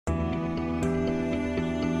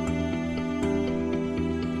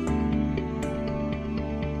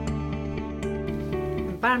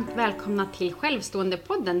varmt välkomna till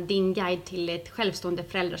Självstående-podden, din guide till ett självstående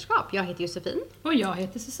föräldraskap. Jag heter Josefin. Och jag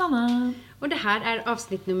heter Susanna. Och det här är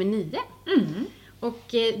avsnitt nummer 9. Och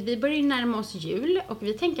vi börjar ju närma oss jul och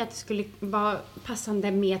vi tänker att det skulle vara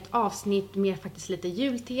passande med ett avsnitt med faktiskt lite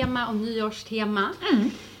jultema och nyårstema.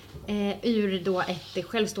 Ur då ett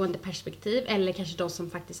självstående perspektiv eller kanske de som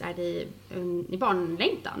faktiskt är i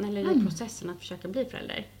barnlängtan eller i processen att försöka bli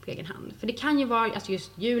förälder på egen hand. För det kan ju vara, alltså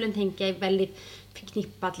just julen tänker jag är väldigt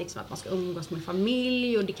förknippat liksom att man ska umgås med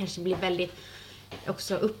familj och det kanske blir väldigt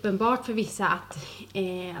också uppenbart för vissa att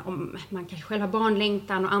om man kanske själv har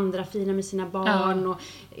barnlängtan och andra firar med sina barn och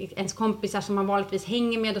ens kompisar som man vanligtvis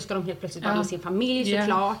hänger med, då ska de helt plötsligt vara med sin familj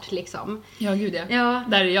såklart liksom. Ja, gud ja.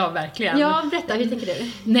 Där är jag verkligen. Ja, berätta, hur tänker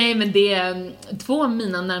du? Nej, men det är två av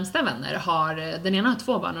mina närmsta vänner den ena har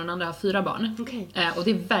 2 barn och den andra har 4 barn. Okay. Och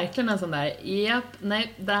det är verkligen en sån där,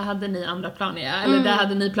 nej, där hade ni andra planer, eller där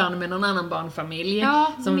hade ni planer med någon annan barnfamilj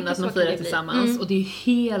som att de firar tillsammans. Och det är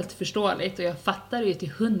helt förståeligt och jag fattar det ju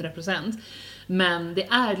till 100%. Men det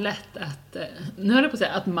är lätt att, nu höll jag på att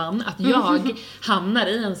säga att jag hamnar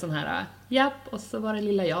i en sån här, och så var det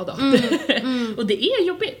lilla jag då. Och det är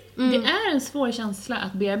jobbigt. Det är en svår känsla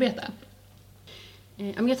att bearbeta.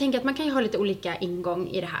 Jag tänker att man kan ju ha lite olika ingång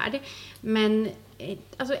i det här. Men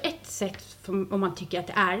alltså ett sätt om man tycker att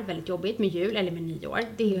det är väldigt jobbigt med jul eller med nyår,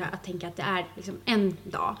 det är ju att tänka att det är liksom en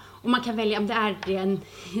dag. Och man kan välja om det är en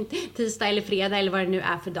tisdag eller fredag eller vad det nu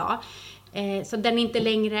är för dag. Så den är inte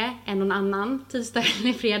längre än någon annan tisdag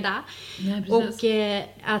eller fredag. Nej, och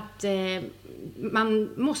att man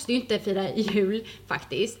måste ju inte fira jul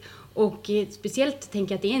faktiskt. Och speciellt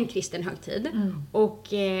tänker jag att det är en kristen högtid. Och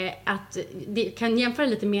att det kan jämföra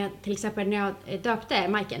lite med till exempel när jag döpte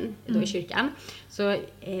Majken då i kyrkan. Så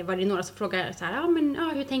var det några som frågade så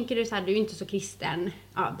här, hur tänker du så här, du är ju inte så kristen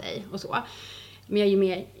av dig och så. Men jag är ju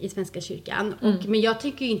med i Svenska kyrkan. Men jag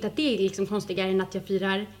tycker ju inte att det är liksom konstigare än att jag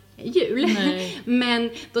firar jul. Men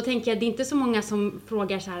då tänker jag, det är inte så många som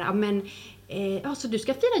frågar så här, så du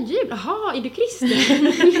ska fira jul? Jaha, är du kristen?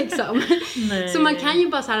 liksom. Så man kan ju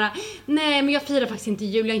bara så här, nej men jag firar faktiskt inte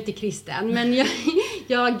jul, jag är inte kristen. Men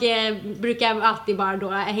jag brukar alltid bara då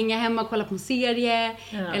hänga hemma och kolla på en serie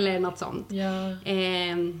eller något sånt.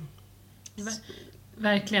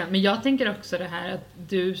 Verkligen, men jag tänker också det här att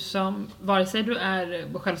du som, vare sig du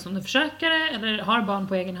är självstående försökare eller har barn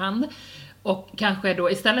på egen hand och kanske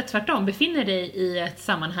då istället tvärtom befinner dig i ett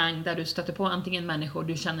sammanhang där du stöter på antingen människor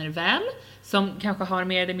du känner väl, som kanske har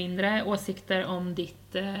mer eller mindre åsikter om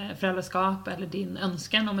ditt föräldraskap eller din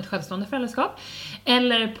önskan om ett självstående föräldraskap,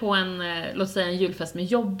 eller på en, låt säga en julfest med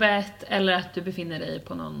jobbet, eller att du befinner dig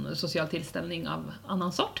på någon social tillställning av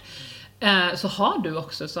annan sort. Så har du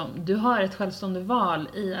också du har ett självstående val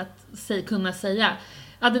i att kunna säga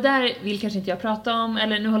det där vill kanske inte jag prata om,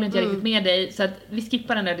 eller nu håller inte jag riktigt med dig, så att vi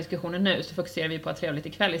skippar den där diskussionen nu, så fokuserar vi på att trevligt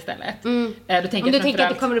ikväll istället. Om du tänker att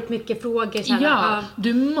det kommer upp mycket frågor så här,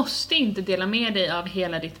 du måste inte dela med dig av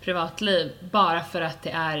hela ditt privatliv bara för att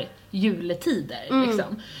det är juletider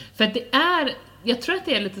liksom. För att jag tror att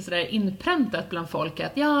det är lite sådär inpräntat bland folk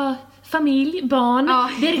att familj, barn,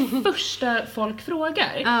 det är det första folk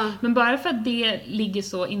frågar. Men bara för att det ligger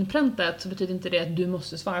så inpräntat så betyder inte det att du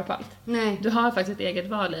måste svara på allt. Nej. Du har faktiskt ett eget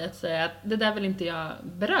val i att säga att det där vill inte jag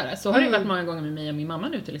beröra. Så har det varit många gånger med mig och min mamma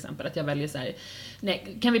nu till exempel, att jag väljer så här: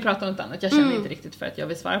 nej, kan vi prata om något annat? Jag känner inte riktigt för att jag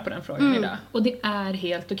vill svara på den frågan idag. Och det är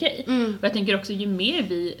helt okej. Och jag tänker också, ju mer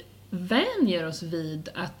vi vänjer oss vid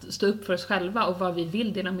att stå upp för oss själva och vad vi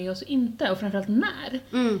vill dela med oss och inte, och framförallt när,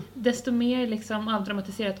 desto mer liksom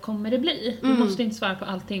avdramatiserat kommer det bli. Du måste inte svara på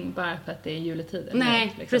allting bara för att det är juletider.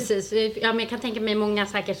 Nej, liksom. Precis. Men jag kan tänka mig många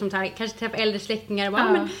säkert som kanske träffar äldre släktingar och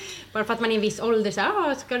men bara för att man är i en viss ålder så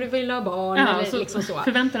här, ska du vilja ha barn eller så liksom så.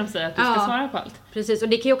 Förväntar de sig att du ska svara på allt. Precis, och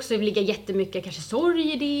det kan ju också ligga jättemycket kanske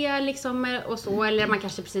sorg i det liksom, och så, eller man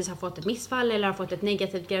kanske precis har fått ett missfall eller har fått ett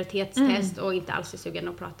negativt graviditetstest och inte alls är sugen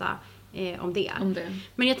att prata om det.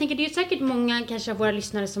 Men jag tänker det är ju säkert många kanske av våra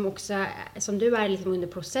lyssnare som också, som du är liksom under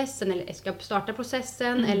processen eller ska starta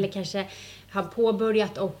processen eller kanske har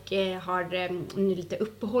påbörjat och har nu lite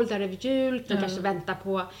uppehåll där över jul, kanske väntar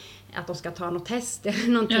på att de ska ta något test eller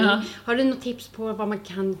någonting. Har du något tips på vad man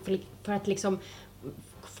kan för att liksom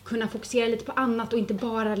kunna fokusera lite på annat och inte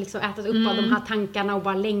bara liksom ätas upp av de här tankarna och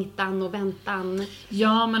bara längtan och väntan?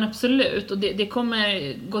 Ja, men absolut. Och det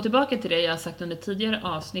kommer gå tillbaka till det jag har sagt under tidigare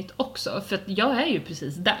avsnitt också. För att jag är ju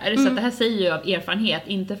precis där. Så att det här säger jag av erfarenhet,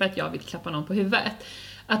 inte för att jag vill klappa någon på huvudet.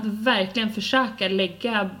 Att verkligen försöka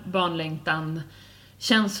lägga barnlängtan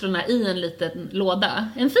känslorna i en liten låda,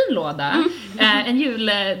 en fin låda, en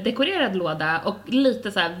juldekorerad låda, och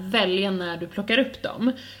lite så här välja när du plockar upp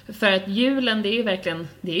dem. För att julen, det är ju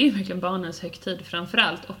verkligen barnens högtid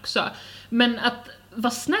framförallt också. Men att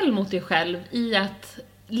vara snäll mot dig själv i att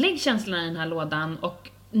lägg känslorna i den här lådan och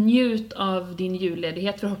njut av din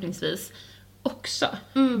julledighet förhoppningsvis också.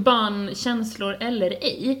 Barnkänslor eller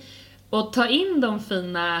ej. Och ta in de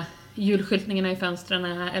fina julskyltningarna i fönstren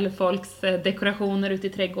eller folks dekorationer ute i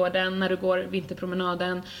trädgården när du går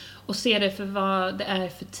vinterpromenaden, och se det för vad det är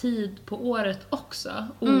för tid på året också.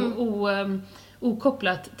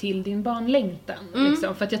 Okopplat till din barnlängtan.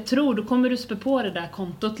 Liksom. För att jag tror, då kommer du spä på det där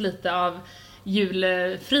kontot lite av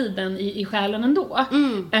julfriden i själen ändå.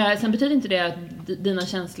 Sen betyder inte det att dina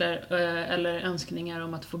känslor eller önskningar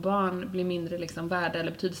om att få barn blir mindre liksom värda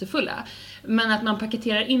eller betydelsefulla. Men att man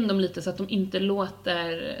paketerar in dem lite så att de inte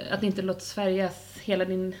låter svärjas hela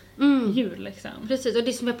din jul liksom. Precis, och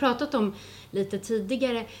det som vi har pratat om lite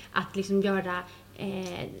tidigare, att liksom göra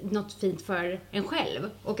något fint för en själv,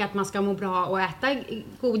 och att man ska må bra och äta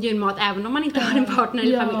god julmat även om man inte har en partner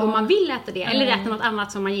eller familj, om man vill äta det eller äta något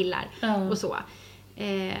annat som man gillar och så.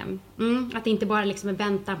 Att det inte bara liksom är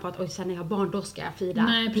väntan på att sen när jag har barn då ska jag fira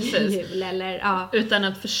jul eller, utan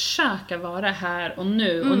att försöka vara här och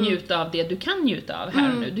nu och njuta av det du kan njuta av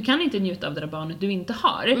här och nu. Du kan inte njuta av det där barnet du inte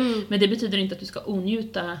har, men det betyder inte att du ska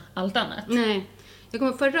onjuta allt annat. Nej. Jag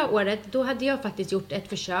kommer förra året, då hade jag faktiskt gjort ett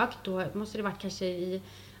försök. Då måste det varit kanske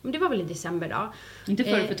men det var väl i december då. Inte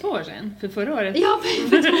för 2 år sedan, för förra året. Ja,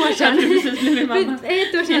 för 2 år sedan. Jag precis blivit mamma. För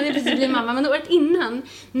 1 år sedan hade jag precis blivit mamma. Men året innan,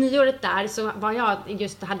 nyåret där, så var jag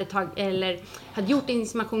just hade gjort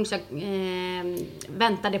information, så jag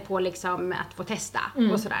väntade på liksom att få testa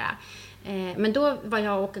och sådär. Men då var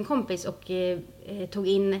jag och en kompis och tog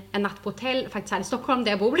in en natt på hotell, faktiskt här i Stockholm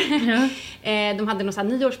där jag bor. De hade något sånt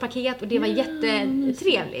här nyårspaket och det var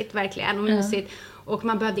jättetrevligt verkligen och mysigt. Och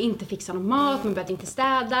man behövde inte fixa någon mat, man behövde inte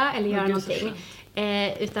städa eller göra någonting.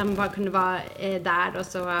 Utan bara kunde vara där och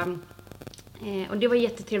så. Och det var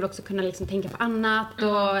jättetrevligt också att kunna liksom tänka på annat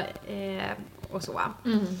och så.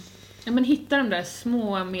 Ja, men hitta de där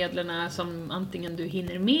små medlen som antingen du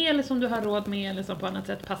hinner med eller som du har råd med eller som på annat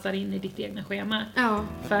sätt passar in i ditt egna schema.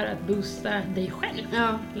 För att boosta dig själv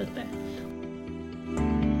lite.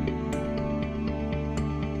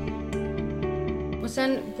 Och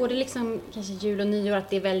sen både liksom kanske jul och nyår, att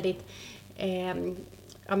det är väldigt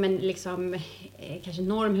kanske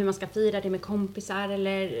norm hur man ska fira det med kompisar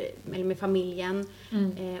eller med familjen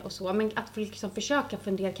och så. Men att liksom försöka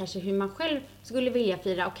fundera kanske hur man själv skulle vilja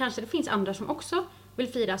fira, och kanske det finns andra som också vill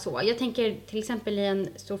fira så. Jag tänker till exempel i en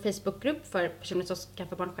stor Facebookgrupp för personer som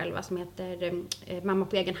skaffar barn själva som heter Mamma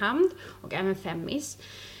på egen hand, och även Femmis.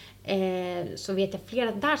 Så vet jag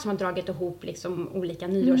flera där som har dragit ihop liksom olika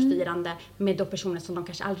nyårsfirande med då personer som de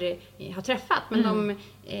kanske aldrig har träffat, men de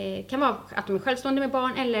kan vara att de är självstående med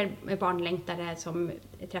barn eller med barnlängtare som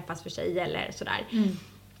träffas för sig eller sådär.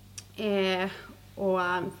 Och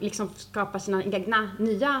liksom skapa sina egna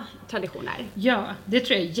nya traditioner. Ja, det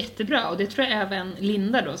tror jag är jättebra, och det tror jag även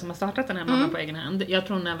Linda då som har startat den här Mamma på egen hand. Jag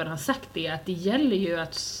tror hon även har sagt det, att det gäller ju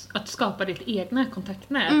att skapa ditt egna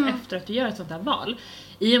kontaktnät efter att du gör ett sånt här val.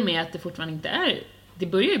 I och med att det fortfarande inte är, det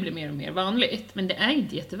börjar ju bli mer och mer vanligt, men det är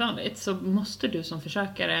inte jättevanligt, så måste du som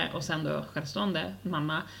försökare och sen då självstående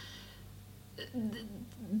mamma,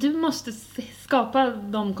 du måste skapa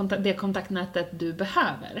det kontaktnätet du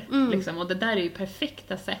behöver. Liksom. Och det där är ju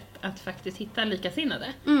perfekta sätt att faktiskt hitta likasinnade.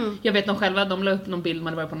 Jag vet de själva, de la upp någon bild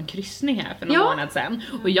man var på en kryssning här för någon månad sedan.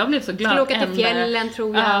 Och jag blev så glad. Skulle åka till fjällen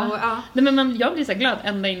tror jag. Nej, men jag blir så glad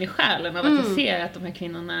ända in i själen av att jag ser att de här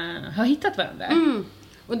kvinnorna har hittat varandra.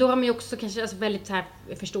 Och då har man ju också kanske väldigt så här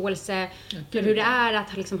förståelse för hur det är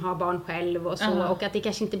att liksom ha barn själv och så. Och att det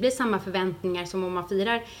kanske inte blir samma förväntningar som om man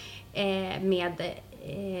firar med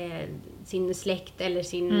sin släkt eller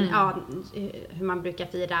sin, hur man brukar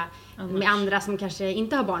fira med andra som kanske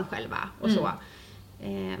inte har barn själva och så.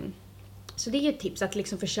 Så det är ett tips att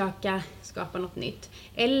liksom försöka skapa något nytt.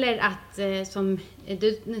 Eller att, som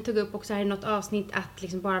du tog upp också här i något avsnitt, att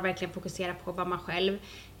liksom bara verkligen fokusera på vad man själv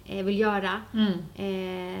vill göra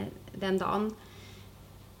den dagen.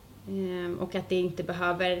 Och att det inte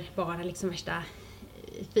behöver vara liksom värsta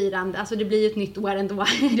firande. Alltså det blir ju ett nytt år ändå.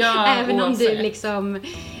 Ja, även om du liksom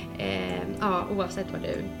oavsett vad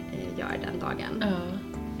du gör den dagen.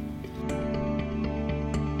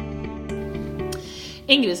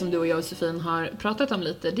 En grej som du och jag och Josefin har pratat om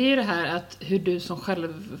lite, det är ju det här att hur du som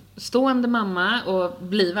självstående mamma och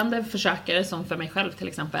blivande försökare, som för mig själv till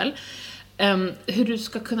exempel, hur du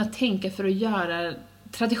ska kunna tänka för att göra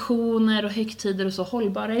traditioner och högtider och så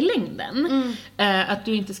hållbara i längden. Att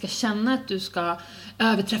du inte ska känna att du ska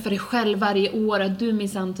överträffa dig själv varje år, att du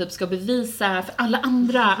minsann typ ska bevisa för alla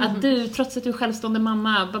andra att du, trots att du är självstående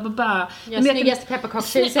mamma, jag snyggaste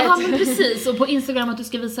pepparkakshuset. Ja, men precis. Och på Instagram att du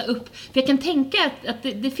ska visa upp. För jag kan tänka att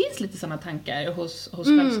det finns lite sådana tankar hos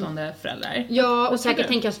självstående föräldrar. Ja, och säkert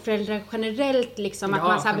tänka oss föräldrar generellt liksom, att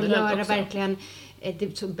man så här vill göra också verkligen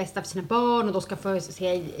det bästa för sina barn och då ska få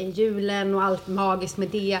se julen och allt magiskt med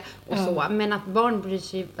det och så. Men att barn bryr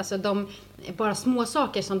sig, alltså bara små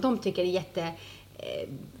saker som de tycker är jätte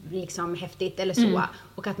liksom häftigt eller så.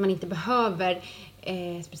 Och att man inte behöver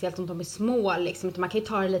speciellt om de är små liksom, utan man kan ju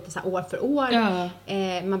ta det lite så här år för år.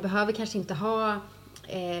 Man behöver kanske inte ha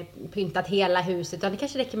pyntat hela huset, utan det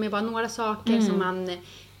kanske räcker med bara några saker som man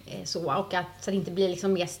så, och att så det inte blir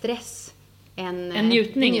liksom mer stress en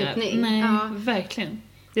njutning. Nej, verkligen.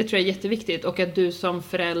 Det tror jag är jätteviktigt. Och att du som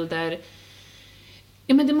förälder,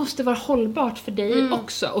 ja, men det måste vara hållbart för dig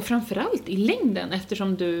också. Och framförallt i längden,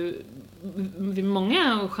 eftersom du vid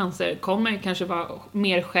många chanser kommer kanske vara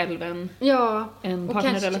mer själv än en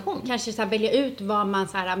partnerrelation. Och kanske så här välja ut vad man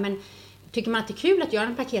så här, men tycker man att det är kul att göra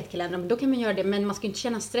en paketkalender, men då kan man göra det, men man ska inte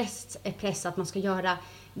känna press att man ska av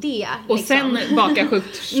det. Och liksom. Sen baka 7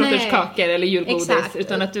 sorters kakor eller julgodis. Exakt.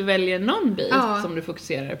 Utan att du väljer någon bit som du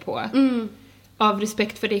fokuserar på. Av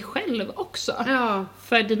respekt för dig själv också.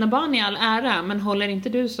 För dina barn är all ära, men håller inte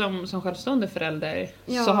du som självstående förälder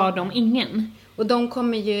så har de ingen. Och de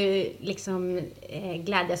kommer ju liksom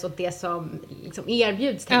glädjas åt det som liksom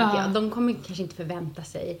erbjuds, tänker jag. De kommer kanske inte förvänta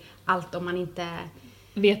sig allt om man inte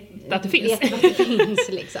vet att det finns. Vet att det finns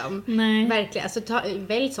liksom. Nej. Verkligen. Alltså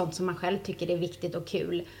välj sånt som man själv tycker är viktigt och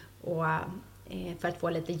kul och för att få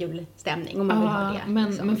lite julstämning om man vill ha det.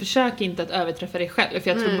 Liksom. Men försök inte att överträffa dig själv. För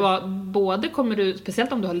jag tror både kommer du,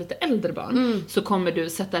 speciellt om du har lite äldre barn, så kommer du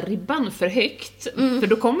sätta ribban för högt. För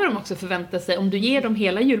då kommer de också förvänta sig, om du ger dem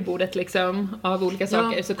hela julbordet liksom, av olika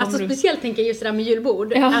saker. Så kommer alltså speciellt tänker jag just det där med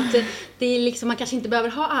julbord. Att det är liksom, man kanske inte behöver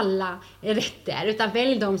ha alla rätter, utan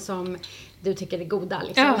välj dem som du tycker är goda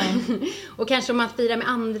liksom. Och kanske om man firar med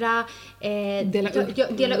andra,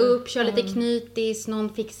 dela upp, kör lite knytis,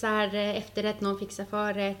 någon fixar efterrätt, någon fixar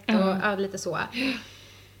förrätt och lite så.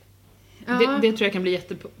 Det tror jag kan bli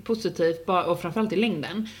jättepositivt, och framförallt i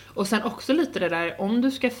längden. Och sen också lite det där, om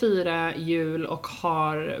du ska fira jul och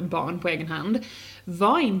har barn på egen hand,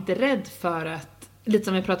 var inte rädd för att, lite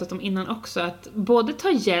som vi pratat om innan också, att både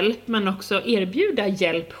ta hjälp men också erbjuda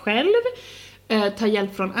hjälp själv. Ta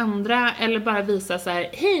hjälp från andra, eller bara visa så här: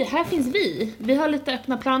 hej, här finns vi har lite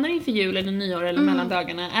öppna planer inför jul eller nyår eller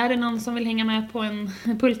mellandagarna. Är det någon som vill hänga med på en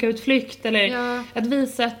pulkautflykt, eller att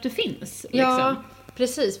visa att du finns liksom. Ja,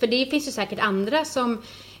 precis, för det finns ju säkert andra som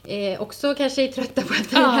också kanske är trötta på att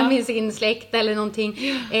fira med sin släkt eller någonting,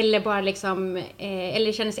 eller bara liksom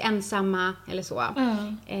eller känner sig ensamma eller så.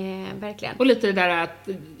 Verkligen. Och lite det där att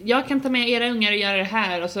jag kan ta med era ungar och göra det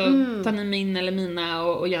här, och så tar ni min eller mina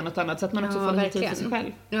och gör något annat, så att man också får lite tid för sig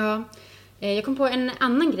själv. Ja. Jag kom på en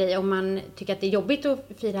annan grej. Om man tycker att det är jobbigt att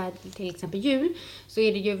fira till exempel jul, så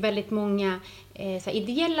är det ju väldigt många så här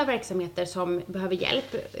ideella verksamheter som behöver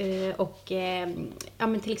hjälp. Ja,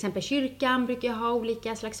 men till exempel kyrkan brukar ha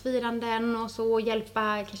olika slags firanden och så,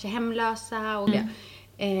 hjälpa kanske hemlösa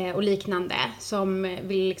och liknande, som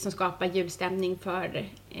vill liksom skapa julstämning för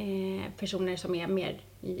personer som är mer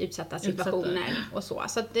i utsatta situationer och så.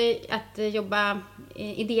 Så att jobba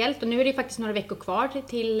ideellt. Och nu är det faktiskt några veckor kvar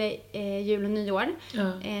till jul och nyår.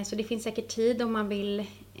 Så det finns säkert tid om man vill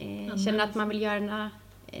känna att man vill göra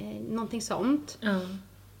någonting sånt.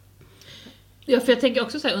 Ja, för jag tänker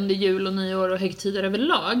också så här, under jul och nyår och högtider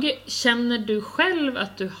överlag, känner du själv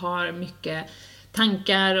att du har mycket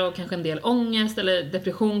tankar och kanske en del ångest eller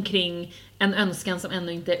depression kring en önskan som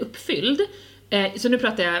ännu inte är uppfylld? Så nu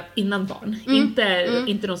pratar jag innan barn,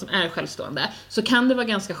 inte de som är självstående. Så kan det vara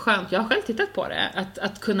ganska skönt, jag har själv tittat på det,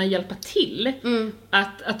 att kunna hjälpa till.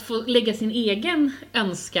 Att få lägga sin egen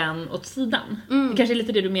önskan åt sidan. Det kanske är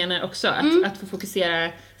lite det du menar också, att få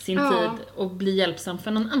fokusera sin tid och bli hjälpsam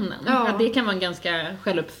för någon annan. Att det kan vara en ganska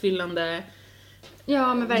självuppfyllande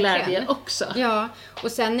glädje också. Ja,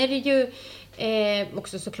 och sen är det ju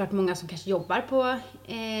också såklart många som kanske jobbar på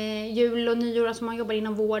jul och nyår, alltså man jobbar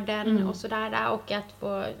inom vården och sådär, och att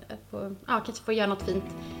få kanske få göra något fint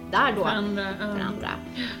där då för andra.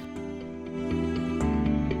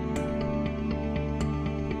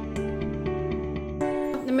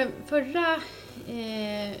 Nej, men förra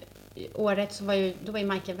året så då var ju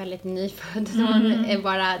Michael väldigt nyfödd. Då var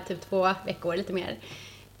bara typ 2 veckor, lite mer.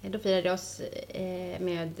 Då firade jag oss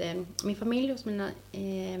med min familj hos mina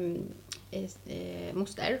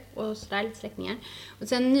moster och sådär, lite släktingar. Och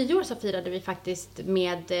sen nyår så firade vi faktiskt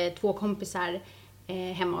med 2 kompisar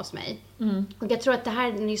hemma hos mig. Och jag tror att det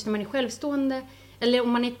här, just när man är självstående, eller om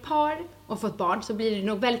man är ett par och fått barn, så blir det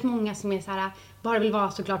nog väldigt många som är så här, bara vill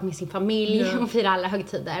vara såklart med sin familj och fira alla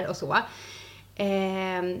högtider och så.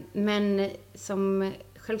 Men som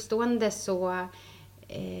självstående så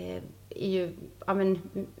är ju, ja men,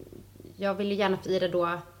 jag vill ju gärna fira då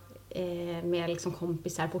med liksom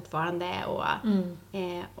kompisar fortfarande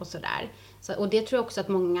och sådär. Så, och det tror jag också att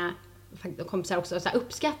många kompisar också så här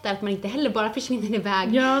uppskattar, att man inte heller bara försvinner iväg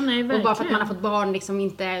och bara för att man har fått barn liksom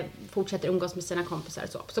inte fortsätter umgås med sina kompisar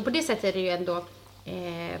och så på det sättet är det ju ändå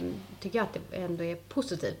tycker jag att det ändå är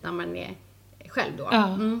positivt när man är själv då.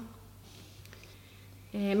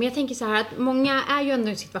 Men jag tänker så här att många är ju ändå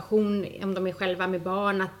i en situation, om de är själva med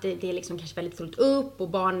barn, att det är liksom kanske väldigt fullt upp och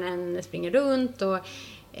barnen springer runt och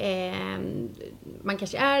man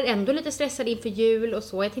kanske är ändå lite stressad inför jul och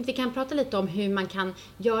så. Jag tänkte vi kan prata lite om hur man kan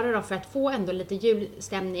göra då för att få ändå lite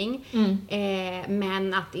julstämning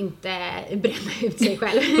men att inte bränna ut sig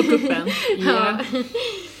själv på kuppen.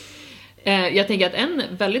 Jag tänker att en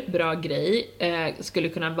väldigt bra grej skulle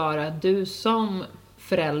kunna vara att du som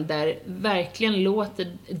förälder verkligen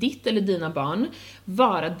låter ditt eller dina barn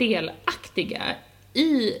vara delaktiga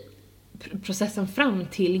i processen fram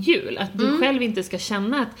till jul. Att du själv inte ska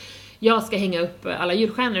känna att jag ska hänga upp alla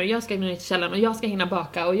julstjärnor och jag ska hinna ner till källaren och jag ska hinna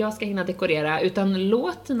baka och jag ska hinna dekorera, utan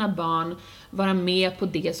låt dina barn vara med på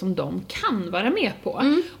det som de kan vara med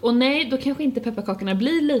på. Och nej, då kanske inte pepparkakorna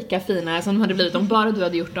blir lika fina som de hade blivit om bara du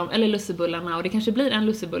hade gjort dem, eller lussebullarna, och det kanske blir en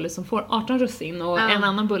lussebulle som får 18 russin och en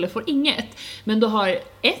annan bulle får inget. Men då har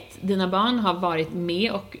dina barn har varit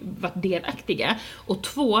med och varit delaktiga, och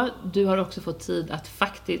 2, du har också fått tid att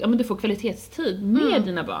faktiskt, du får kvalitetstid med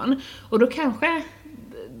dina barn, och då kanske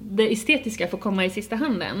det estetiska får komma i sista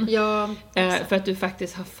handen. För att du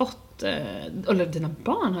faktiskt har fått, eller dina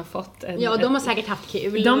barn har fått de har säkert haft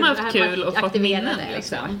kul. De har haft kul och fått minnen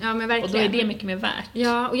liksom. Ja, men verkligen. Och då är det mycket mer värt.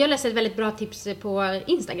 Ja, och jag läste ett väldigt bra tips på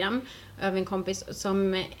Instagram av en kompis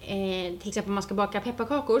som till exempel om man ska baka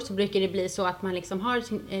pepparkakor så brukar det bli så att man liksom har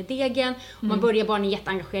sin degen och man börjar, barnen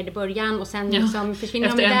jätteengagerade i början och sen liksom försvinner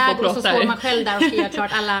de iväg och så står man själv där och ska göra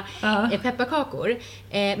klart alla pepparkakor.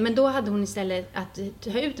 Men då hade hon istället att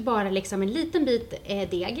ta ut bara liksom en liten bit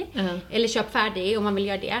deg eller köp färdig om man vill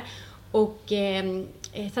göra det. Och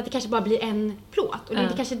så att det kanske bara blir en plåt. Och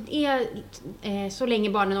det kanske är så länge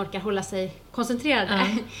barnen orkar hålla sig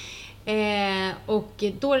koncentrerade. Och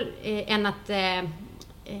då än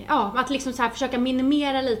att liksom så här försöka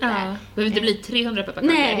minimera lite. Det behöver inte bli 300 pepparkakor.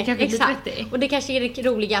 Nej, det kanske exakt. blir 30. Och det kanske är det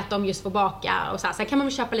roliga att de just får baka. Och så här kan man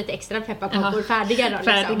väl köpa lite extra pepparkakor färdiga då.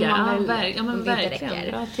 Färdiga, liksom, men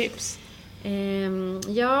verkligen. Bra tips.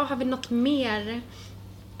 Har vi något mer?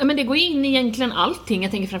 Ja, men det går ju in i egentligen allting.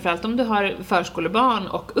 Jag tänker framförallt om du har förskolebarn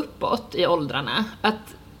och uppåt i åldrarna.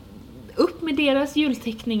 Att upp med deras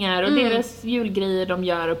julteckningar och deras julgrejer de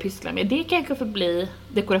gör och pysslar med. Det kanske får bli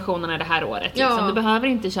dekorationerna det här året. Liksom. Du behöver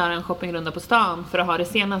inte köra en shoppingrunda på stan för att ha det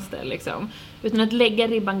senaste. Liksom. Utan att lägga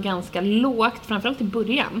ribban ganska lågt, framförallt i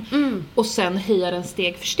början. Och sen höja den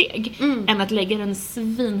steg för steg. Än att lägga den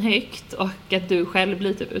svinhögt och att du själv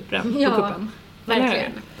blir typ utbränd på kuppen.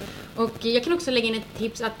 Verkligen. Och jag kan också lägga in ett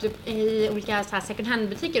tips att i olika så här second hand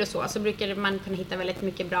butiker och så brukar man kunna hitta väldigt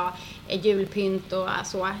mycket bra julpynt och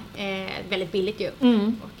så, väldigt billigt ju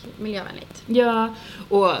och miljövänligt. Ja,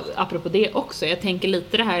 och apropå det också, jag tänker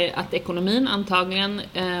lite det här att ekonomin antagligen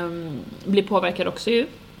blir påverkad också ju.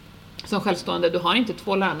 Som självstående, du har inte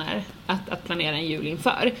 2 löner att planera en jul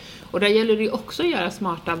inför. Och där gäller det ju också att göra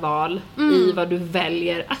smarta val i vad du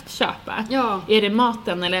väljer att köpa. Är det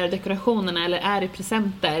maten eller är det dekorationerna eller är det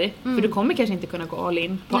presenter? För du kommer kanske inte kunna gå all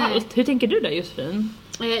in på allt. Hur tänker du där, Josefin?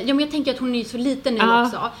 Ja, men jag tänker att hon är så liten nu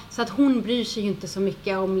också. Så att hon bryr sig ju inte så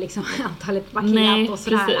mycket om liksom, antalet paket och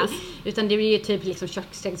sådär. Utan det är ju typ liksom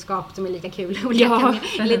kökssällskap som är lika kul. Och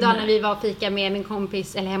eller idag när vi var och fika med min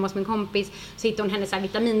kompis, eller hemma hos min kompis, så hittade hon hennes så här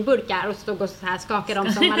vitaminburkar och stod och så här skakade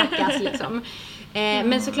dem som maracas liksom.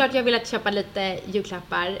 Men såklart jag vill att köpa lite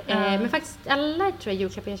julklappar. Men faktiskt alla tror jag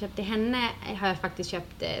julklappar jag köpt till henne har jag faktiskt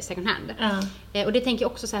köpt second hand. Och det tänker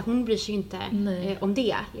jag också så här, hon bryr sig ju inte om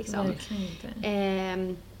det liksom. Verkligen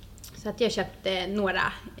inte. Så att jag köpte några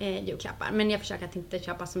julklappar. Men jag försöker att inte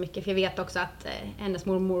köpa så mycket. För jag vet också att hennes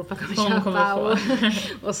mormor och morfar kommer köpa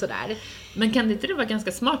och sådär. Men kan det inte vara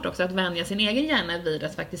ganska smart också att vänja sin egen hjärna vid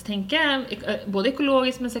att faktiskt tänka både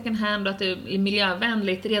ekologiskt med second hand och att det är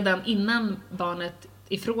miljövänligt redan innan barnet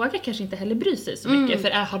i fråga kanske inte heller bryr sig så mycket. För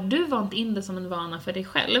har du vant in det som en vana för dig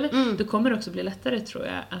själv, då kommer det också bli lättare, tror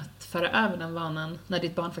jag, att föra över den vanan när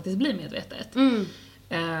ditt barn faktiskt blir medvetet.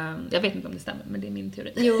 Jag vet inte om det stämmer, men det är min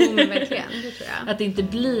teori. Jo, men verkligen, det tror jag. Att det inte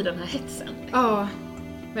blir den här hetsen. Ja,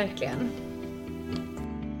 verkligen.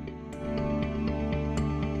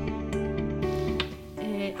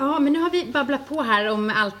 Ja, men nu har vi babblat på här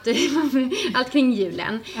om allt kring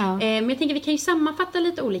julen. Ja. Men jag tänker vi kan ju sammanfatta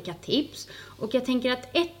lite olika tips. Och jag tänker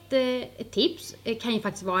att ett tips kan ju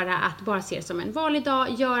faktiskt vara att bara se det som en vanlig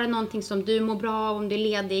dag. Göra någonting som du mår bra av, om du är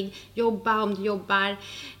ledig. Jobba om du jobbar.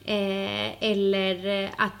 Eller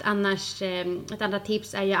att annars, ett andra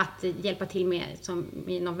tips är ju att hjälpa till med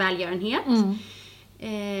någon välgörenhet.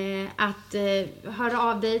 Att höra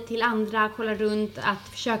av dig till andra, kolla runt, att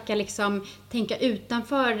försöka liksom tänka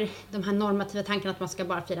utanför de här normativa tankarna att man ska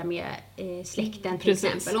bara fira med släkten till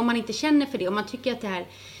exempel. Om man inte känner för det, om man tycker att det här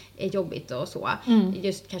är jobbigt och så.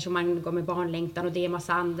 Just kanske om man går med barnlängtan och det är en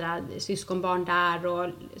massa andra syskonbarn där och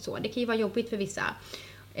så. Det kan ju vara jobbigt för vissa.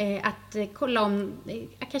 Att kolla om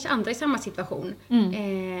kanske andra i samma situation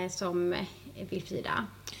som vill fira.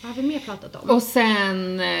 Vad har vi mer pratat om? Och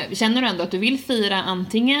sen känner du ändå att du vill fira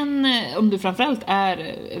antingen, om du framförallt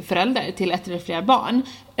är förälder till ett eller flera barn,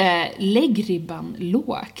 lägg ribban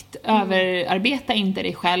lågt. Överarbeta inte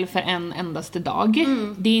dig själv för en endaste dag.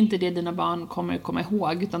 Det är inte det dina barn kommer komma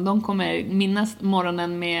ihåg, utan de kommer minnas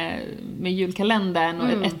morgonen med julkalendern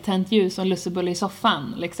och ett tänt ljus och en lussebulle i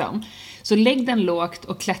soffan liksom. Så lägg den lågt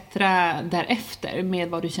och klättra därefter med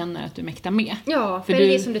vad du känner att du mäktar med. Ja, för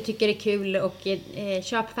det som du tycker är kul och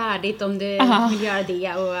köp färdigt om du vill göra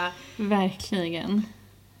det. Och verkligen.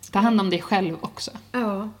 Ta hand om dig själv också.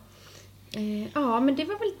 Ja. Ja, men det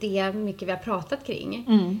var väl det mycket vi har pratat kring.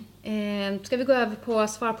 Ska vi gå över på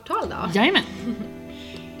svarportal då? Jajamän.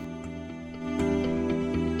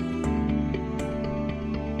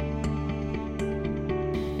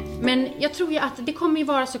 Men jag tror ju att det kommer ju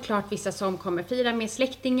vara såklart vissa som kommer fira med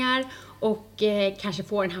släktingar och kanske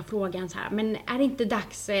får den här frågan så här, men är det inte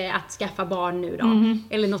dags att skaffa barn nu då?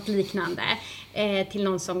 Eller något liknande. Till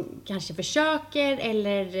någon som kanske försöker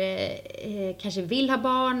eller kanske vill ha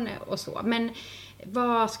barn och så. Men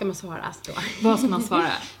vad ska man svara då? Vad ska man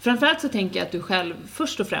svara? Framförallt så tänker jag att du själv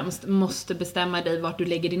först och främst måste bestämma dig vart du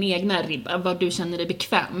lägger din egna ribba. Vad du känner dig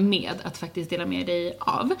bekväm med att faktiskt dela med dig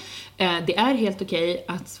av. Det är helt okej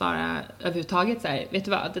att svara överhuvudtaget så här, vet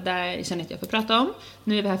du vad, det där känner inte jag får prata om.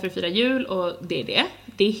 Nu är vi här för att fira jul och det är det.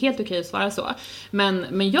 Det är helt okej att svara så.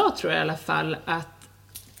 Men jag tror i alla fall att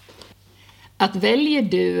väljer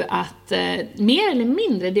du att mer eller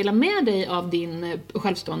mindre dela med dig av din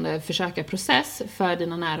självstående försökarprocess för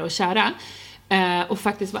dina nära och kära och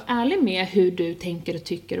faktiskt vara ärlig med hur du tänker och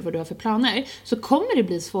tycker och vad du har för planer, så kommer det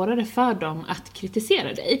bli svårare för dem att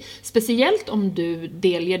kritisera dig. Speciellt om du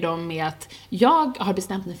delger dem med att jag har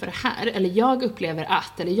bestämt mig för det här, eller jag upplever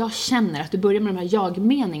att, eller jag känner att du börjar med de här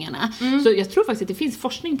jag-meningarna. Så jag tror faktiskt att det finns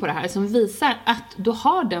forskning på det här som visar att då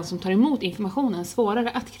har den som tar emot informationen svårare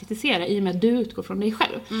att kritisera i och med att du utgår från dig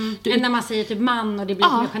själv. Än när man säger typ man och det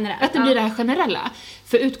blir lite generellt. Att det blir det här generella.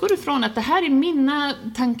 För utgår du från att det här är mina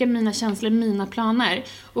tankar, mina känslor, mina planer,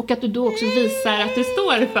 och att du då också visar att du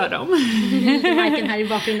står för dem. Marken här i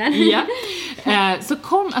bakgrunden. Ja. Så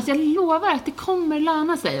jag lovar att det kommer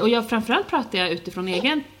löna sig. Och framförallt pratar jag utifrån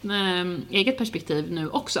eget perspektiv nu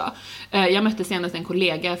också. Jag mötte senast en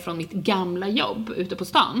kollega från mitt gamla jobb ute på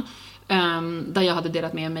stan. Där jag hade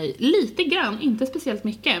delat med mig lite grann, inte speciellt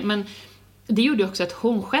mycket, men det gjorde också att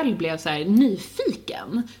hon själv blev så här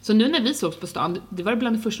nyfiken. Så nu när vi sågs på stan, det var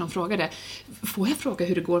bland det första hon frågade: får jag fråga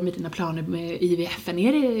hur det går med dina planer med IVF:en?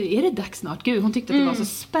 Är det dags snart? Gud, hon tyckte att det var så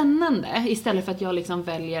spännande. Istället för att jag liksom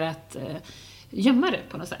väljer att gömma det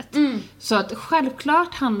på något sätt. Så att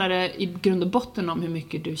självklart handlar det i grund och botten om hur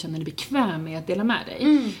mycket du känner dig bekväm med att dela med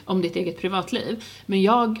dig om ditt eget privatliv. Men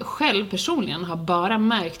jag själv personligen har bara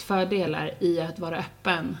märkt fördelar i att vara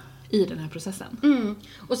öppen i den här processen.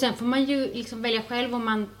 Och sen får man ju liksom välja själv om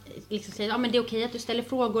man liksom säger men det är okej att du ställer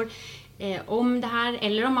frågor om det här,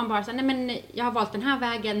 eller om man bara säger nej men jag har valt den här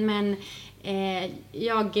vägen, men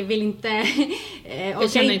jag vill inte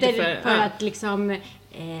och jag inte för att liksom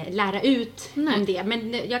lära ut om det,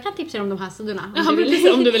 men jag kan tipsa dig om de här sidorna om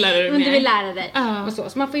du vill lära dig om du vill lära dig och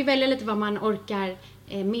så man får ju välja lite vad man orkar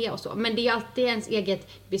med och så. Men det är alltid ens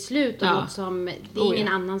eget beslut och något som det är ingen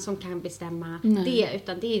annan som kan bestämma det,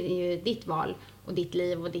 utan det är ju ditt val och ditt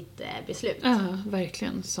liv och ditt beslut. Ja,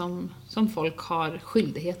 verkligen. Som folk har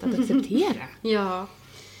skyldighet att acceptera. Ja.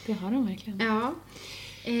 Det har de verkligen. Ja.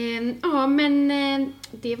 Ja, men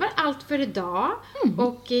det var allt för idag.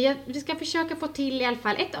 Och vi ska försöka få till i alla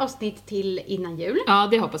fall ett avsnitt till innan jul. Ja,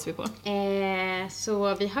 det hoppas vi på.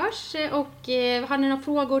 Så vi hörs, och har ni några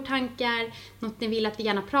frågor, tankar, något ni vill att vi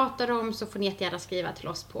gärna pratar om, så får ni jättegärna skriva till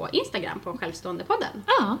oss på Instagram på självstående-podden.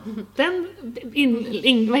 Ja, den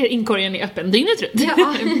inkorgen är öppen dygnet runt.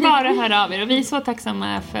 Ja. Bara hör av er, och vi är så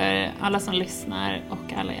tacksamma för alla som lyssnar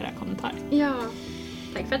och alla era kommentarer. Ja,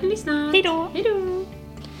 tack för att ni lyssnar. Hej då! Hej då!